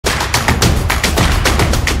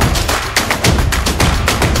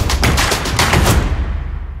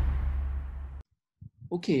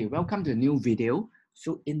Okay, welcome to a new video.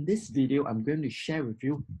 So in this video, I'm going to share with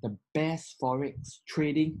you the best Forex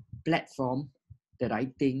trading platform that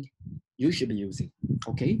I think you should be using.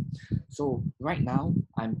 Okay, so right now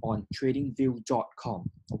I'm on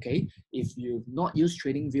tradingview.com. Okay, if you've not used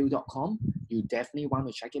tradingview.com, you definitely want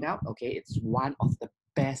to check it out. Okay, it's one of the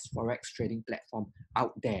best Forex trading platform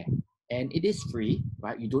out there. And it is free,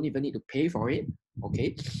 right? You don't even need to pay for it.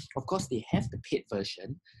 Okay, of course, they have the paid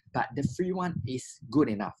version, but the free one is good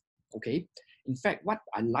enough. Okay, in fact, what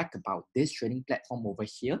I like about this trading platform over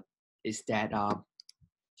here is that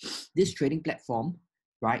this trading platform,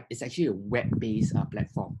 right, is actually a web-based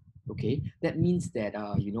platform. Okay, that means that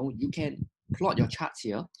you can plot your charts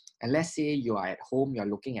here, and let's say you are at home, you're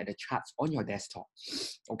looking at the charts on your desktop.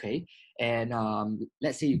 Okay, and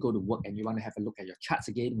let's say you go to work and you want to have a look at your charts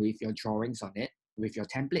again with your drawings on it, with your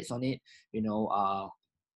templates on it,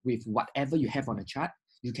 with whatever you have on a chart.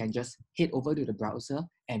 You can just head over to the browser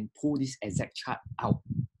and pull this exact chart out.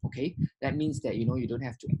 Okay, that means that you don't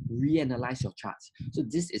have to reanalyze your charts. So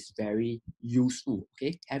this is very useful.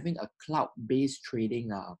 Okay, having a cloud-based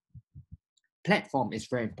trading platform is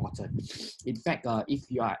very important. In fact, if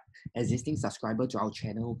you are existing subscriber to our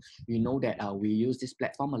channel, you know that we use this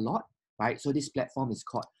platform a lot, right? So this platform is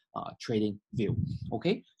called Tradingview.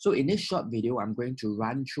 Okay, so in this short video, I'm going to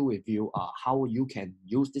run through with you how you can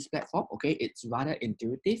use this platform. Okay, it's rather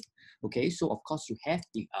intuitive. Okay, so of course you have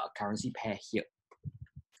the currency pair here.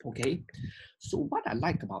 Okay, so what I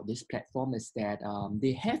like about this platform is that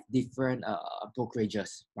they have different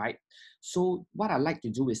brokerages, right? So what I like to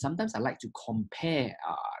do is sometimes I like to compare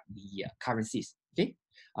the currencies. Okay,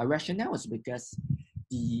 rationale is because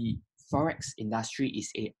the forex industry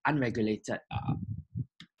is a unregulated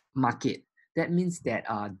market. That means that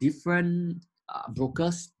different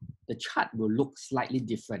brokers, the chart will look slightly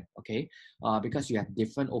different, okay? Because you have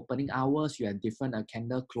different opening hours, you have different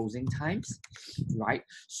candle closing times, right?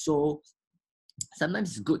 So sometimes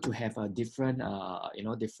it's good to have a different,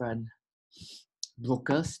 different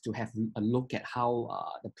brokers to have a look at how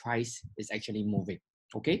the price is actually moving.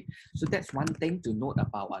 Okay, so that's one thing to note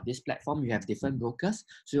about this platform. You have different brokers.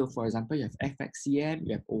 So for example, you have FXCM,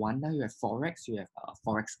 you have Owanda, you have Forex, you have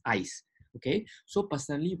Forex ICE. Okay, so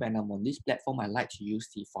personally, when I'm on this platform, I like to use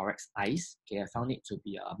the Forex ICE. Okay, I found it to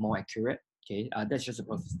be more accurate. Okay, that's just a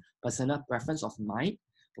personal preference of mine.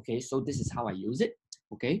 Okay, so this is how I use it.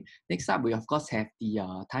 Okay, next up, we of course have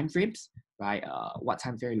the time frames, right? What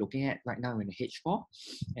time frame you're looking at right now in the H4,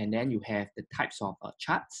 and then you have the types of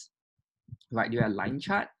charts, right? You have a line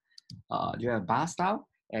chart, you have a bar style,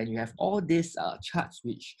 and you have all these charts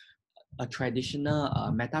which a traditional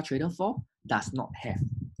MetaTrader 4 does not have.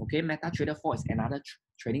 Okay, MetaTrader 4 is another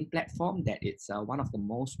trading platform that it's one of the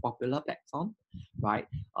most popular platform, right?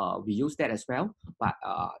 We use that as well, but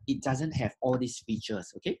it doesn't have all these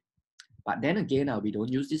features. Okay, but then again, we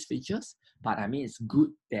don't use these features. But I mean, it's good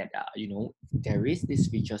that there is these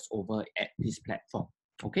features over at this platform.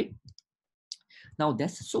 Okay. Now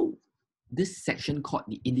this section called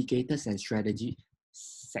the indicators and strategy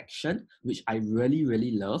section, which I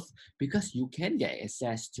really love, because you can get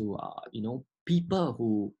access to people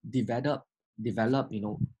who develop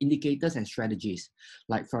indicators and strategies.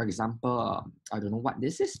 Like for example, I don't know what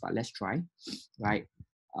this is, but let's try. Right,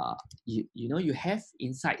 you have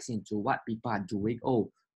insights into what people are doing. Oh,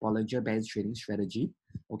 Bollinger Band's trading strategy.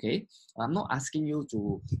 Okay, I'm not asking you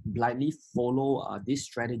to blindly follow these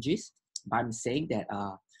strategies, but I'm saying that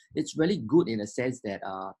it's really good in a sense that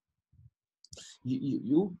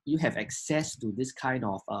you have access to this kind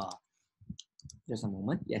of just a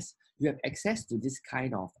moment. Yes, you have access to this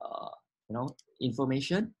kind of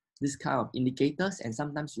information, this kind of indicators, and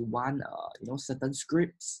sometimes you want certain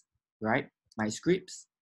scripts, right? My scripts,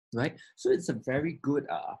 right? So it's a very good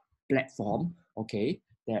platform, okay,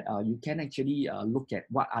 that you can actually look at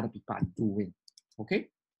what other people are doing, okay.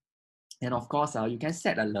 And of course, you can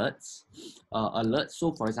set alerts.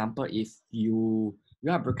 So for example, if you're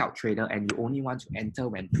a breakout trader and you only want to enter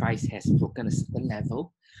when price has broken a certain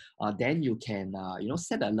level, then you can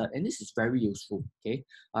set alert, and this is very useful. Okay,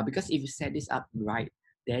 because if you set this up right,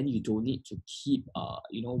 then you don't need to keep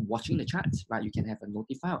watching the charts. Right, you can have a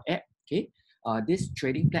notify app. Okay, this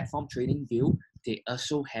trading platform, TradingView, they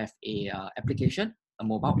also have a application, a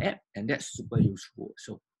mobile app, and that's super useful.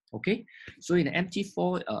 So okay, so in the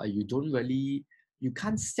MT4, you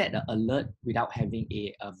can't set an alert without having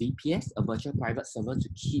a VPS, a virtual private server, to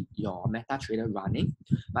keep your MetaTrader running.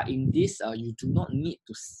 But in this, you do not need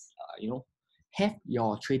to, have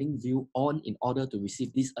your trading view on in order to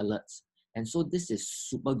receive these alerts. And so this is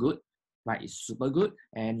super good, right? It's super good.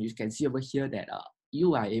 And you can see over here that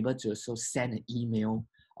you are able to also send an email,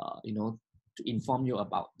 to inform you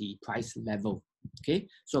about the price level. Okay,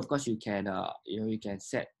 so of course you can you can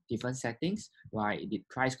set different settings, right? The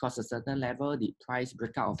price cross a certain level, the price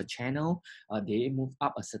breakout of a channel, they move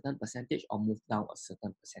up a certain percentage or move down a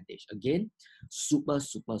certain percentage. Again, super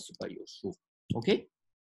useful. Okay,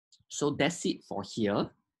 so that's it for here,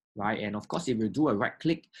 right? And of course, if you do a right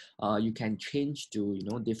click, you can change to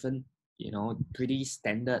different pretty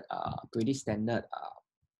standard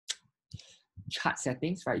chart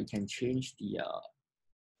settings, right? You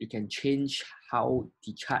can change how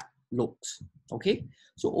the chart looks. Okay,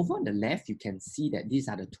 so over on the left, you can see that these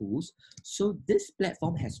are the tools. So this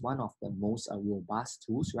platform has one of the most robust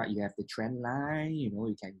tools, right? You have the trend line,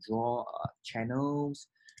 you can draw channels,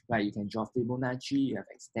 right? You can draw Fibonacci, you have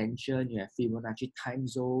extension, you have Fibonacci time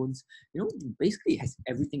zones, basically it has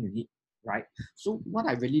everything you need, right? So what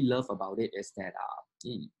I really love about it is that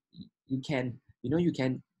you can, you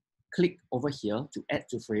can click over here to add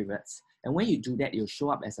to favorites. And when you do that, it'll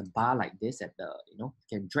show up as a bar like this at the, you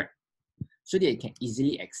can drag so that you can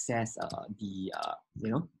easily access the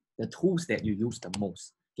tools that you use the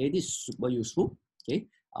most. Okay, this is super useful. Okay,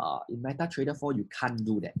 in MetaTrader 4, you can't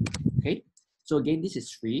do that. Okay, so again, this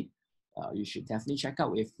is free. You should definitely check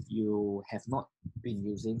out if you have not been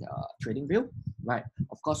using TradingView, right?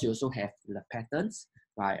 Of course, you also have the patterns,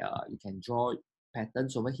 right? You can draw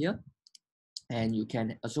patterns over here, and you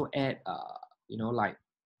can also add,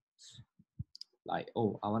 like,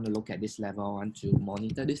 oh, I want to look at this level, I want to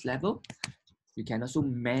monitor this level. You can also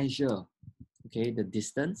measure, okay, the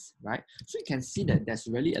distance, right? So you can see that there's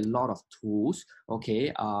really a lot of tools.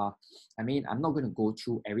 Okay, I mean, I'm not going to go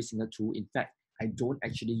through every single tool. In fact, I don't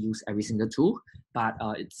actually use every single tool, but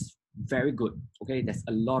it's very good. Okay, there's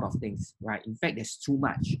a lot of things, right? In fact, there's too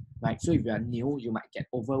much, right? So if you are new, you might get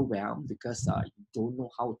overwhelmed because you don't know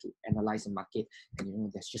how to analyze the market,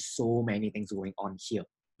 and there's just so many things going on here.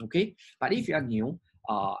 Okay, but if you are new,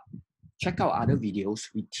 check out other videos.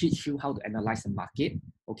 We teach you how to analyze the market.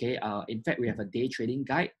 Okay, in fact, we have a day trading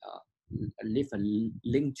guide. I leave a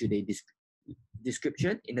link to the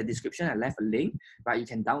description. In the description, I left a link, right? You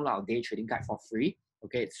can download our day trading guide for free.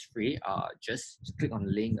 Okay, it's free. Just click on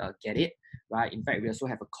the link, get it, right? In fact, we also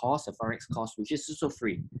have a course, a Forex course, which is also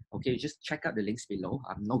free. Okay, just check out the links below.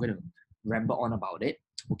 I'm not going to ramble on about it.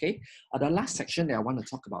 Okay, the last section that I want to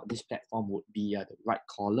talk about this platform would be the right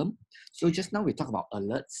column. So just now we talk about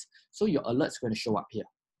alerts. So your alerts are going to show up here.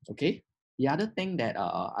 Okay, the other thing that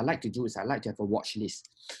I like to do is I like to have a watch list,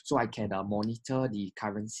 so I can monitor the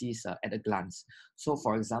currencies at a glance. So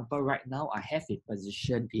for example, right now I have a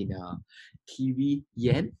position in Kiwi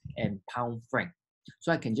Yen and Pound Franc.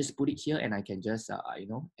 So I can just put it here and I can just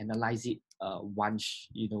analyze it once,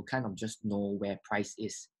 kind of just know where price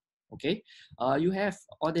is. Okay, you have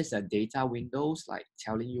all these data windows like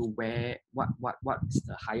telling you what is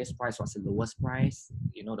the highest price, what's the lowest price,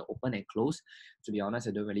 the open and close. To be honest,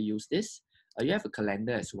 I don't really use this. You have a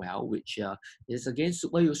calendar as well, which is again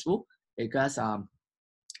super useful because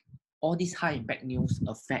all these high impact news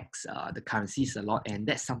affects the currencies a lot, and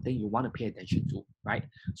that's something you want to pay attention to, right?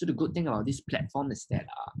 So the good thing about this platform is that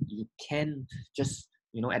you can just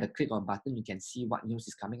at a click of a button you can see what news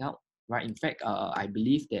is coming out, right? In fact, I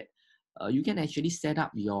believe that you can actually set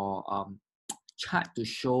up your chart to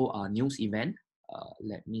show a news event.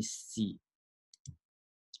 Let me see.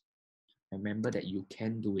 Remember that you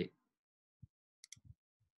can do it.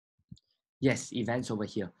 Yes, events over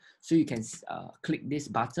here. So you can click this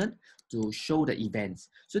button to show the events.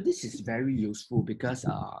 So this is very useful because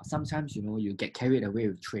sometimes you get carried away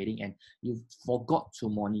with trading and you forgot to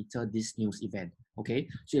monitor this news event. Okay,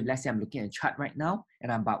 so if let's say I'm looking at a chart right now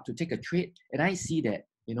and I'm about to take a trade and I see that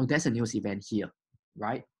there's a news event here,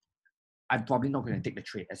 right? I'm probably not going to take the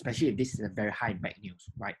trade, especially if this is a very high impact news,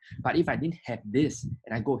 right? But if I didn't have this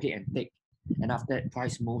and I go ahead and take, and after that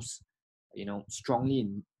price moves strongly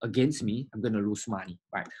against me, I'm going to lose money,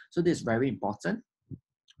 right? So this is very important.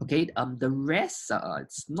 Okay, the rest,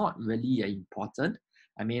 it's not really important.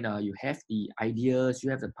 I mean, you have the ideas,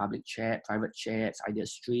 you have the public chat, private chats, idea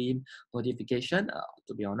stream, notification.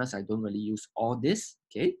 To be honest, I don't really use all this.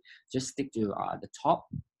 Okay, just stick to the top,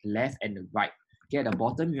 left, and the right. Okay, at the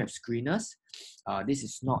bottom, you have screeners. This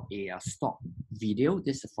is not a stock video.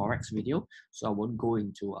 This is a Forex video, so I won't go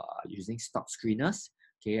into using stock screeners.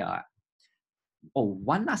 Okay,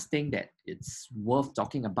 one last thing that it's worth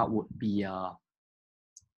talking about would be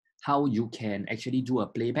how you can actually do a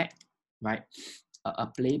playback, right? A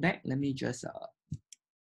playback, let me just,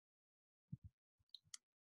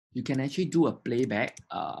 you can actually do a playback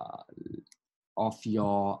of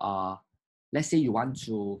your, let's say you want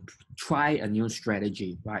to try a new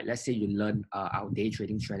strategy, right? Let's say you learn our day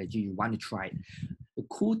trading strategy, you want to try it. The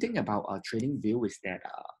cool thing about Tradingview is that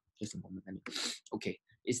just a moment, okay,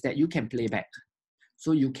 is that you can play back.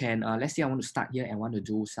 So you can let's say I want to start here and want to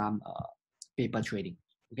do some paper trading.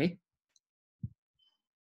 Okay.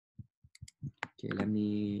 Okay, let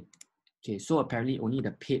me. Okay, so apparently only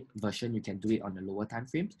the paid version you can do it on the lower time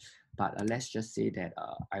frames. But let's just say that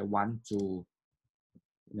I want to,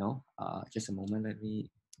 just a moment. Let me.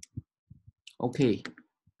 Okay,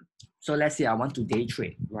 so let's say I want to day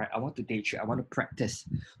trade, right? I want to day trade. I want to practice.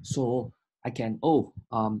 So I can, so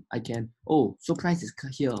price is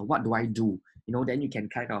here. What do I do? Then you can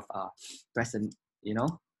kind of press and,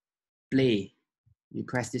 play. You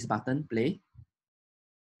press this button, play.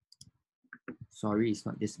 Sorry, it's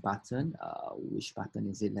not this button. Which button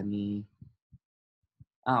is it? Let me.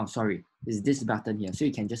 Oh, sorry, it's this button here. So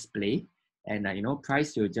you can just play, and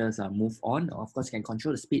price will just move on. Of course, you can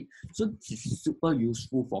control the speed. So this is super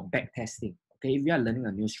useful for back testing. Okay, if you are learning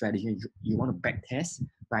a new strategy, you want to back test,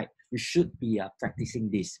 right? You should be practicing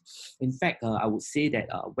this. In fact, I would say that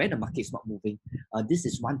when the market is not moving, this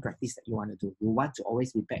is one practice that you want to do. You want to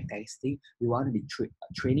always be back testing. You want to be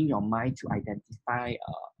training your mind to identify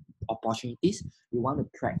opportunities. You want to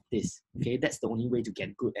practice. Okay, that's the only way to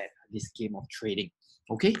get good at this game of trading.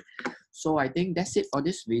 Okay, so I think that's it for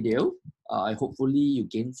this video. Hopefully you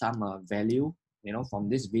gain some value, from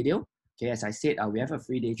this video. Okay, as I said, we have a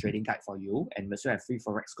free day trading guide for you, and we also have free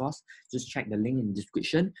Forex course. Just check the link in the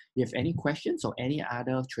description. If you have any questions or any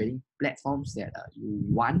other trading platforms that you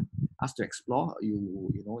want us to explore, you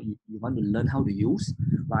want to learn how to use,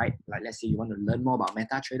 right? Like let's say you want to learn more about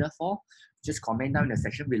MetaTrader 4, just comment down in the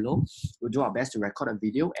section below. We'll do our best to record a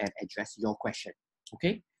video and address your question.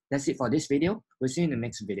 Okay, that's it for this video. We'll see you in the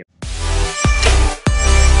next video.